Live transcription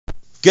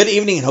Good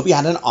evening and hope you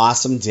had an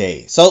awesome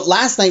day. So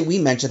last night we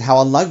mentioned how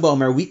on Lag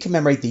BaOmer we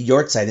commemorate the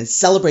Yortzeit and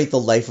celebrate the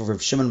life of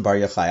Rav Shimon Bar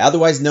Yochai,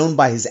 otherwise known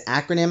by his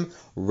acronym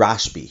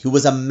Rashbi, who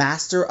was a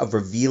master of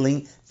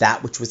revealing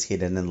that which was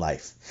hidden in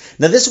life.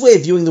 Now this way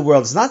of viewing the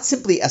world is not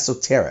simply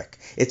esoteric,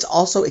 it's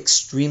also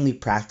extremely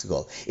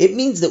practical. It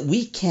means that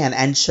we can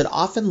and should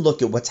often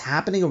look at what's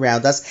happening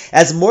around us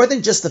as more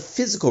than just the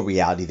physical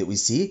reality that we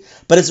see,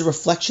 but as a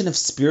reflection of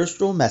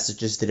spiritual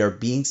messages that are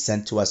being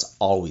sent to us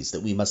always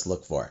that we must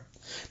look for.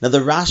 Now, the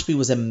Rashbi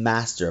was a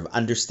master of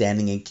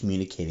understanding and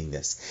communicating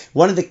this.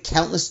 One of the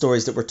countless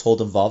stories that were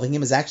told involving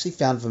him is actually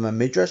found from a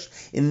midrash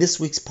in this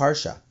week's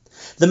parsha.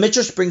 The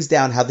midrash brings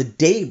down how the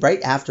day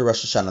right after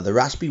Rosh Hashanah, the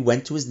Rashbi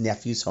went to his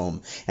nephew's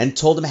home and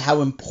told him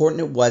how important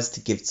it was to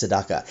give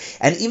tzedakah.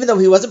 And even though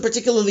he wasn't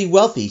particularly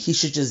wealthy, he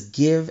should just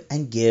give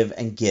and give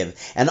and give,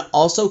 and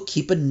also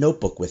keep a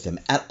notebook with him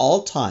at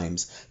all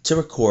times to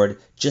record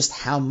just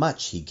how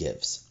much he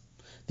gives.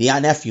 The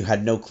nephew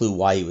had no clue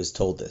why he was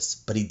told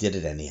this, but he did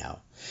it anyhow.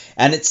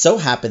 And it so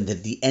happened that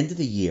at the end of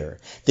the year,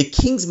 the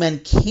king's men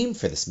came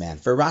for this man,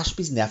 for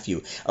Rashbi's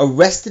nephew,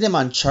 arrested him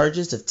on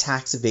charges of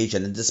tax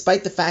evasion, and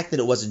despite the fact that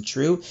it wasn't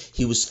true,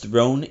 he was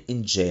thrown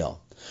in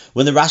jail.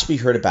 When the Rashbi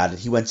heard about it,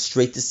 he went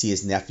straight to see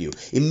his nephew,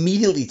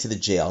 immediately to the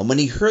jail. And when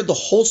he heard the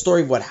whole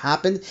story of what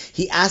happened,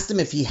 he asked him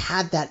if he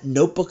had that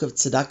notebook of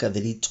tzedakah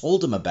that he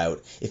told him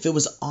about, if it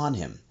was on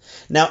him.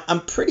 Now,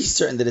 I'm pretty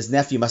certain that his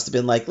nephew must have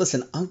been like,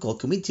 listen, uncle,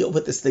 can we deal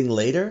with this thing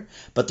later?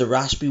 But the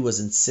Rashbi was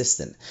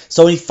insistent.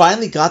 So when he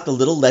finally got the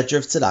little ledger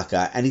of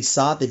tzedakah, and he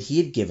saw that he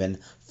had given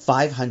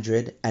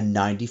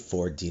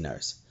 594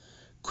 dinars.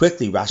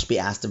 Quickly, Rashbi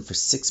asked him for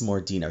 6 more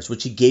dinars,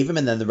 which he gave him,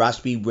 and then the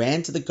Rashbi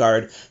ran to the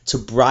guard to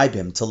bribe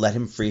him to let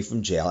him free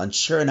from jail. And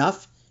sure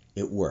enough,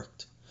 it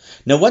worked.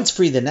 Now, once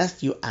free, the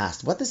nephew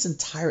asked what this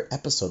entire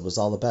episode was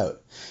all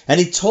about. And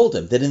he told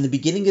him that in the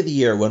beginning of the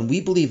year, when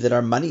we believe that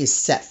our money is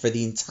set for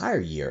the entire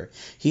year,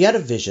 he had a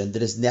vision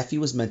that his nephew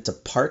was meant to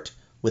part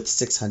with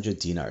 600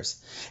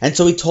 dinars. And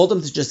so he told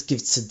him to just give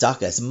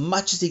tzedakah as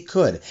much as he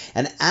could.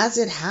 And as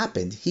it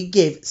happened, he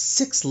gave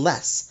 6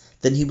 less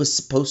than he was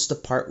supposed to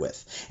part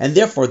with. And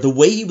therefore, the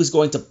way he was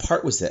going to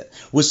part with it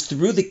was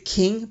through the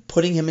king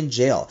putting him in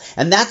jail.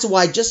 And that's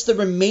why just the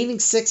remaining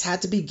 6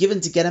 had to be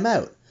given to get him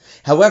out.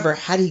 However,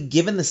 had he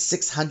given the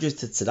 600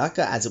 to tzedakah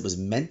as it was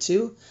meant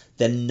to,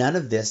 then none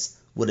of this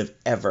would have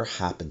ever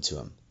happened to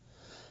him.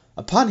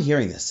 Upon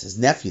hearing this, his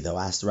nephew, though,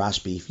 asked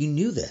Rashbi, if you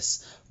knew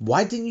this,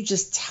 why didn't you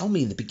just tell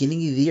me in the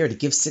beginning of the year to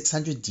give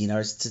 600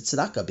 dinars to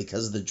tzedakah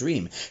because of the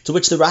dream? To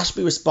which the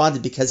Rashbi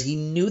responded, because he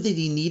knew that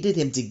he needed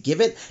him to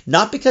give it,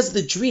 not because of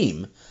the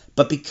dream,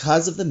 but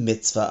because of the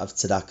mitzvah of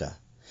tzedakah.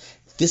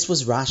 This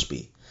was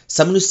Rashbi,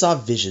 someone who saw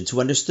visions, who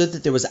understood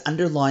that there was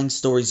underlying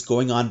stories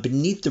going on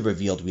beneath the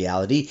revealed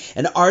reality,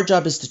 and our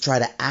job is to try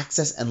to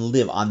access and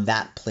live on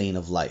that plane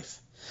of life.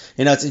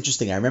 You know, it's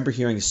interesting. I remember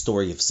hearing a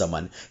story of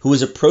someone who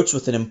was approached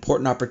with an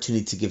important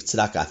opportunity to give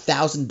tzedakah,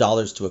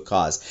 $1,000 to a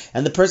cause.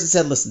 And the person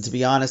said, listen, to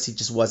be honest, he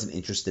just wasn't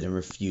interested and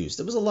refused.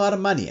 It was a lot of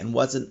money and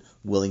wasn't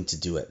willing to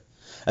do it.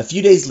 A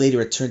few days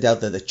later, it turned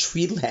out that a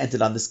tree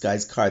landed on this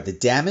guy's car. The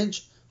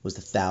damage was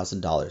the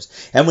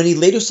 $1,000. And when he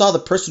later saw the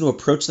person who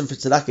approached him for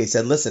tzedakah, he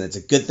said, listen, it's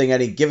a good thing I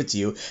didn't give it to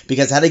you,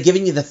 because had I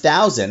given you the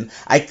 1,000,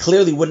 I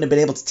clearly wouldn't have been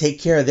able to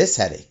take care of this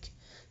headache.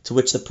 To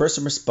which the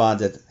person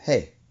responded,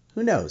 hey,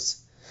 who knows?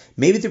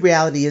 Maybe the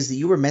reality is that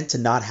you were meant to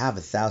not have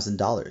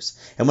 $1,000.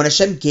 And when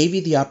Hashem gave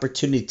you the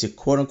opportunity to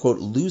quote-unquote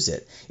lose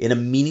it in a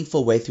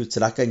meaningful way through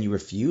tzedakah and you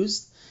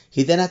refused,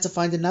 he then had to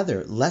find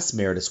another, less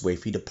meritorious way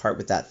for you to part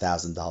with that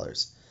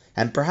 $1,000.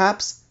 And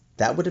perhaps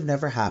that would have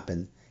never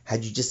happened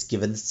had you just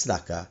given the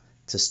tzedakah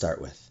to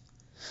start with.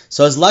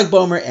 So as Lag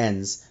BaOmer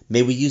ends,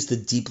 may we use the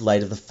deep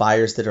light of the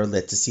fires that are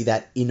lit to see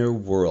that inner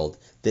world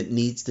that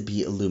needs to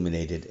be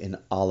illuminated in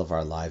all of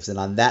our lives. And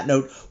on that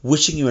note,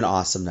 wishing you an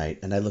awesome night,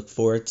 and I look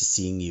forward to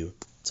seeing you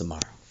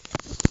tomorrow.